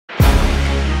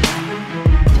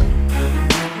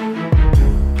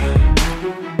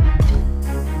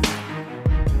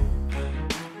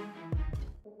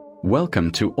Welcome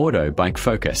to Auto Bike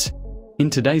Focus. In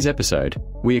today's episode,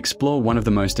 we explore one of the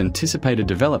most anticipated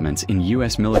developments in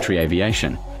US military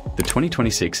aviation, the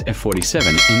 2026 F-47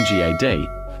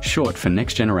 NGAD, short for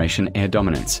Next Generation Air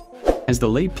Dominance. As the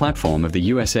lead platform of the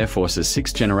US Air Force's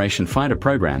sixth-generation fighter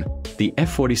program, the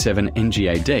F-47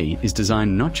 NGAD is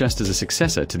designed not just as a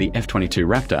successor to the F-22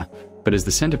 Raptor, but as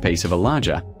the centerpiece of a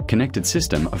larger, connected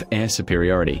system of air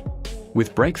superiority.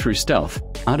 With breakthrough stealth,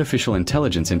 artificial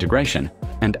intelligence integration,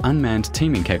 and unmanned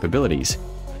teaming capabilities,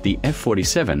 the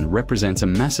F-47 represents a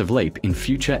massive leap in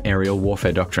future aerial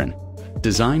warfare doctrine,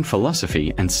 design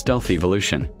philosophy, and stealth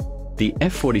evolution. The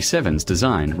F-47's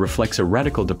design reflects a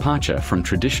radical departure from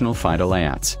traditional fighter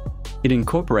layouts. It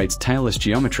incorporates tailless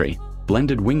geometry,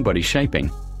 blended wing-body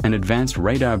shaping, and advanced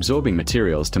radar-absorbing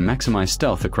materials to maximize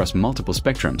stealth across multiple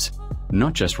spectrums,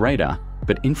 not just radar,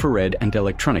 but infrared and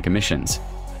electronic emissions.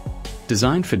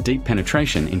 Designed for deep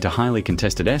penetration into highly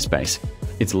contested airspace,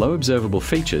 its low observable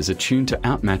features are tuned to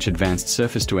outmatch advanced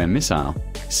surface-to-air missile,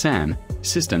 SAM,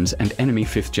 systems and enemy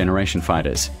fifth-generation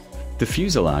fighters. The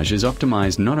fuselage is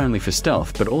optimized not only for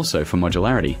stealth but also for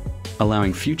modularity,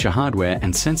 allowing future hardware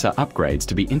and sensor upgrades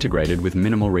to be integrated with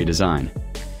minimal redesign.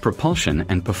 Propulsion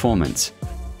and performance.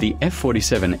 The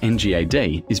F-47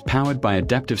 NGAD is powered by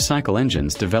adaptive cycle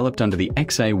engines developed under the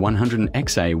XA-100 and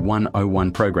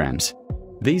XA-101 programs.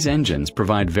 These engines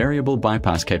provide variable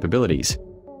bypass capabilities,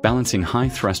 balancing high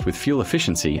thrust with fuel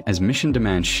efficiency as mission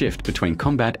demands shift between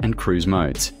combat and cruise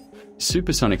modes.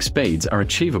 Supersonic speeds are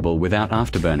achievable without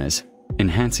afterburners,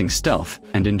 enhancing stealth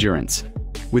and endurance.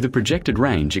 With a projected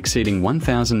range exceeding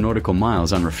 1,000 nautical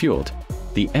miles unrefueled,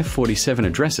 the F-47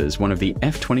 addresses one of the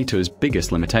F-22's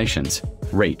biggest limitations: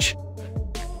 reach.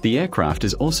 The aircraft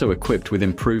is also equipped with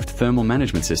improved thermal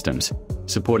management systems,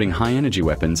 supporting high-energy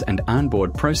weapons and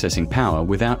onboard processing power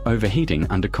without overheating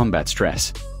under combat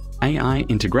stress. AI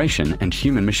integration and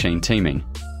human-machine teaming.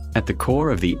 At the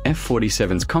core of the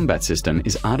F-47's combat system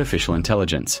is artificial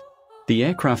intelligence. The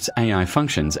aircraft's AI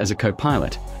functions as a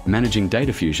co-pilot, managing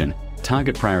data fusion,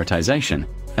 target prioritization,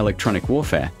 electronic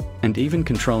warfare, and even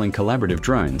controlling collaborative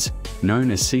drones, known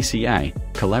as CCA,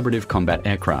 Collaborative Combat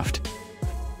Aircraft.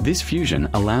 This fusion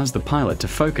allows the pilot to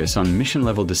focus on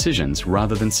mission-level decisions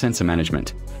rather than sensor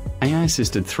management.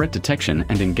 AI-assisted threat detection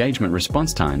and engagement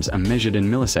response times are measured in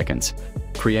milliseconds,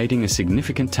 creating a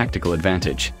significant tactical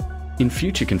advantage. In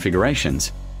future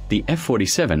configurations, the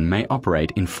F-47 may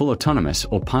operate in full autonomous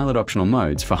or pilot-optional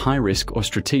modes for high-risk or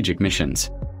strategic missions.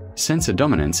 Sensor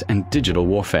dominance and digital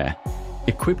warfare.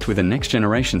 Equipped with a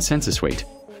next-generation sensor suite,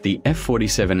 the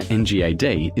F-47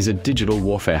 NGAD is a digital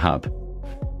warfare hub.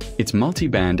 Its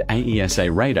multi-band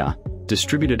AESA radar,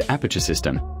 distributed aperture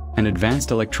system, and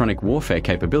advanced electronic warfare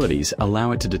capabilities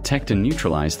allow it to detect and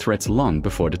neutralize threats long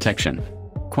before detection.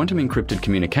 Quantum-encrypted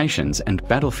communications and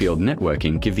battlefield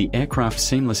networking give the aircraft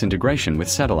seamless integration with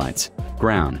satellites,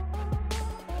 ground,